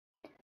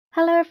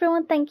Hello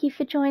everyone, thank you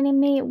for joining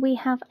me. We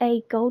have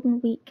a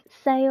Golden Week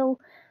sale.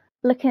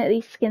 Looking at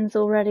these skins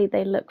already,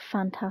 they look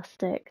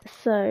fantastic.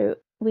 So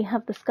we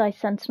have the Sky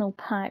Sentinel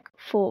pack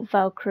for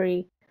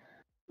Valkyrie.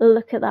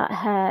 Look at that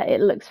hair,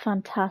 it looks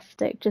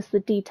fantastic. Just the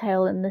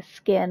detail in the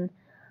skin.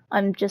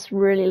 I'm just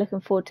really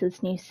looking forward to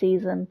this new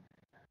season.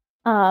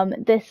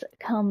 This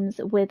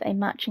comes with a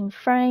matching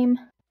frame.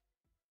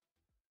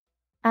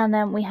 And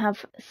then we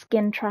have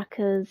skin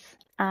trackers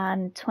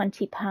and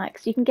 20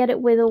 packs. You can get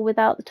it with or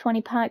without the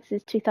 20 packs.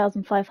 It's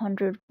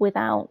 2,500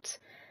 without,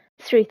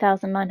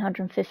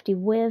 3,950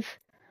 with.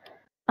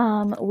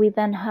 We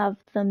then have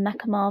the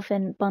Mecha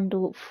Marvin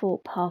bundle for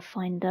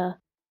Pathfinder.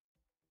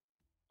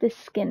 This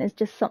skin is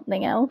just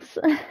something else.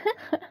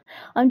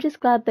 I'm just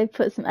glad they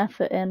put some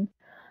effort in.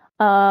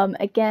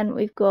 Again,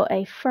 we've got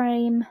a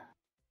frame,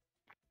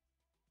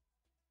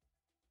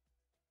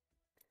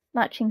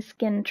 matching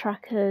skin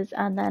trackers,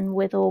 and then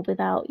with or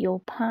without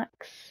your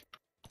packs.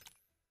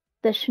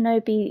 The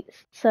Shinobi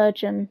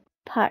Surgeon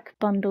pack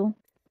bundle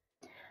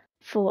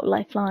for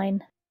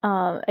Lifeline.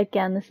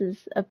 Again, this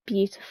is a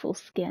beautiful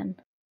skin.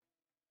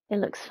 It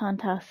looks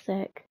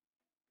fantastic.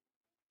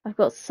 I've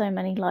got so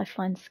many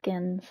Lifeline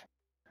skins.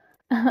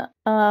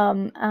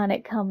 And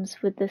it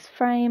comes with this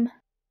frame,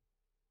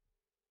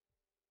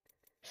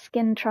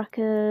 skin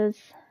trackers,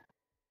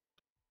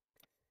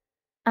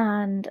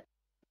 and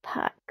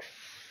packs.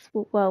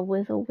 Well,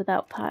 with or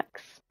without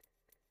packs.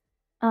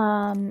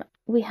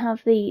 We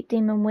have the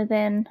Demon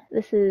Within.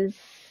 This is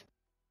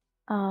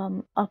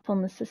up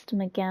on the system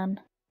again.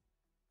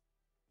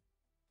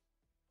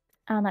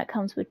 And that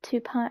comes with 2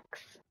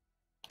 packs.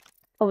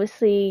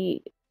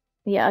 Obviously,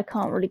 yeah, I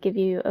can't really give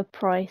you a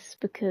price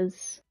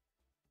because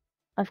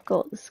I've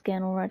got the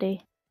skin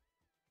already.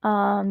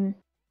 And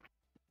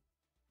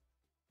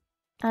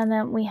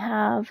then we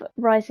have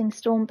Rising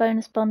Storm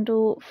bonus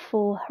bundle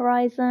for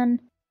Horizon,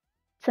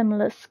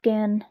 similar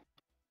skin.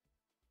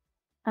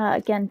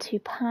 Again, 2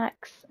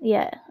 packs,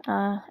 yeah,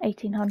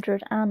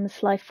 1800, and the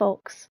Sly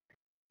Fox,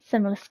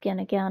 similar skin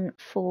again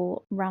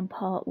for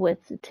Rampart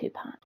with the 2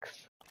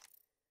 packs.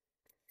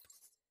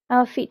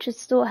 Our featured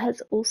store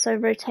has also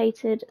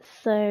rotated,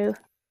 so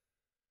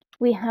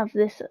we have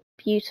this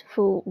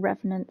beautiful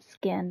Revenant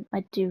skin.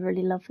 I do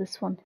really love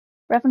this one.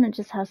 Revenant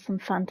just has some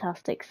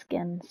fantastic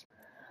skins.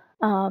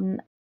 A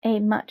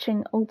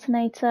matching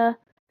alternator,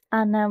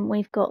 and then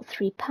we've got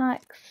 3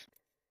 packs.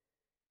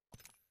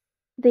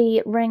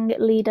 The Ring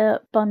Leader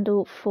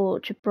bundle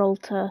for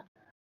Gibraltar.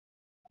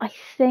 I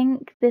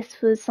think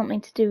this was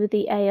something to do with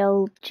the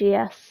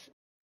ALGS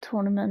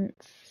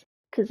tournaments,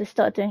 because they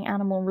started doing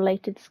animal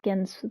related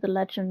skins for the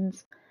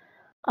Legends.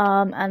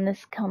 And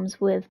this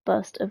comes with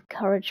Burst of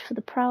Courage for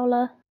the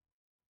Prowler.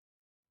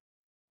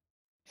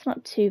 It's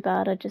not too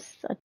bad, I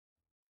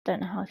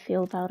don't know how I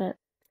feel about it.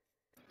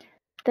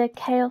 The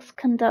Chaos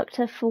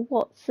Conductor for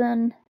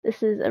Watson.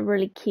 This is a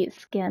really cute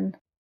skin.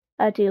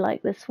 I do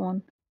like this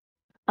one.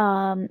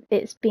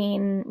 It's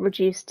been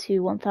reduced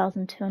to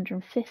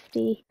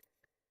 1,250.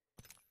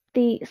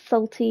 The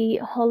Salty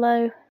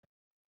Hollow.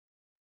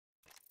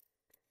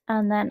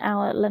 And then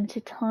our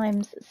limited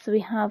times. So we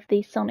have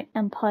the Sonic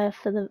Empire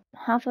for the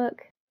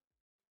Havoc.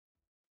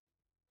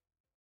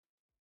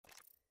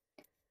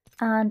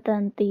 And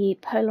then the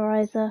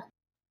Polarizer.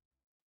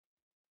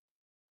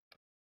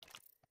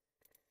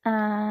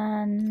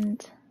 And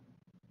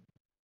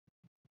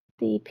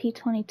the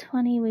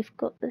P2020, we've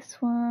got this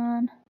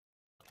one.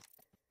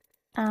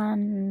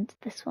 And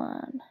this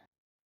one.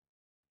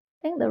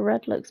 I think the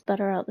red looks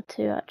better out of the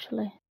 2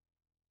 actually.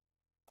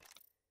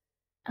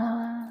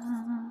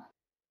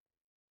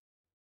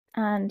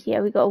 And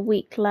yeah, we got a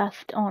week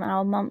left on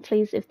our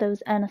monthlies. If there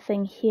was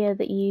anything here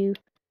that you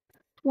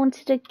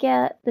wanted to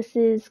get, this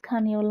is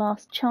kind of your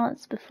last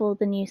chance before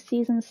the new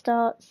season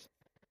starts.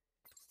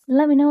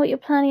 Let me know what you're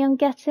planning on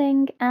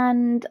getting,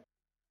 and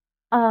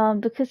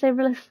because they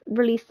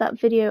released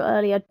that video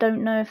early, I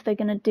don't know if they're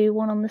going to do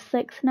one on the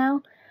 6th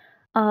now.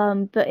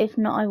 But if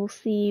not, I will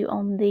see you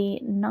on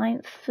the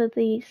 9th for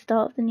the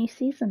start of the new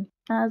season.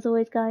 As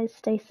always, guys,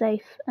 stay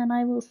safe, and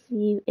I will see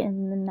you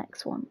in the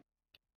next one.